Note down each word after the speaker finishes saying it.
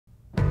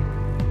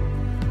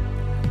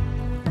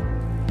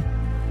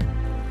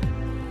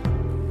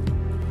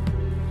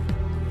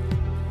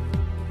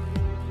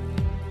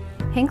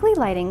Hinkley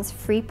Lighting's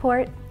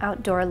Freeport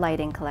Outdoor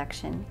Lighting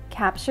Collection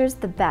captures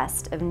the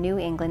best of New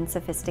England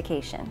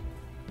sophistication.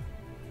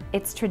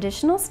 Its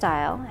traditional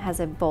style has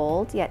a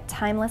bold yet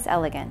timeless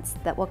elegance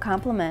that will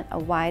complement a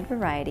wide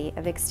variety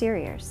of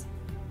exteriors.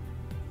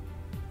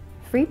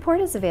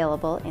 Freeport is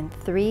available in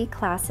 3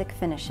 classic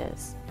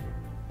finishes: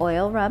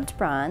 oil-rubbed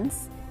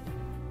bronze,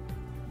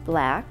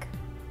 black,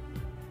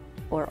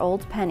 or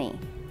old penny,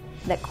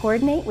 that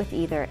coordinate with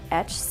either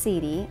etched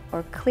seedy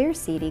or clear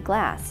seedy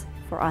glass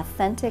for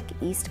authentic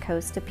East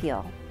Coast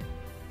appeal.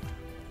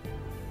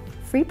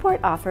 Freeport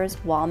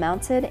offers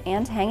wall-mounted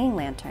and hanging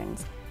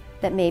lanterns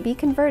that may be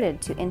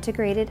converted to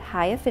integrated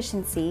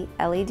high-efficiency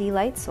LED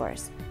light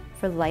source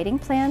for lighting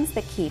plans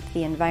that keep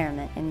the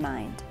environment in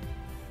mind.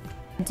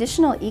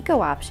 Additional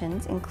eco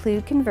options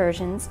include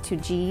conversions to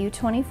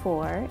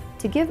GU24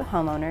 to give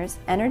homeowners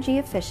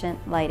energy-efficient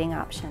lighting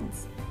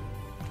options.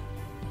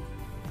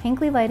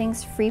 Hinkley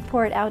Lighting's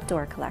Freeport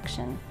Outdoor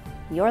Collection,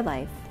 your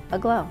life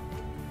aglow.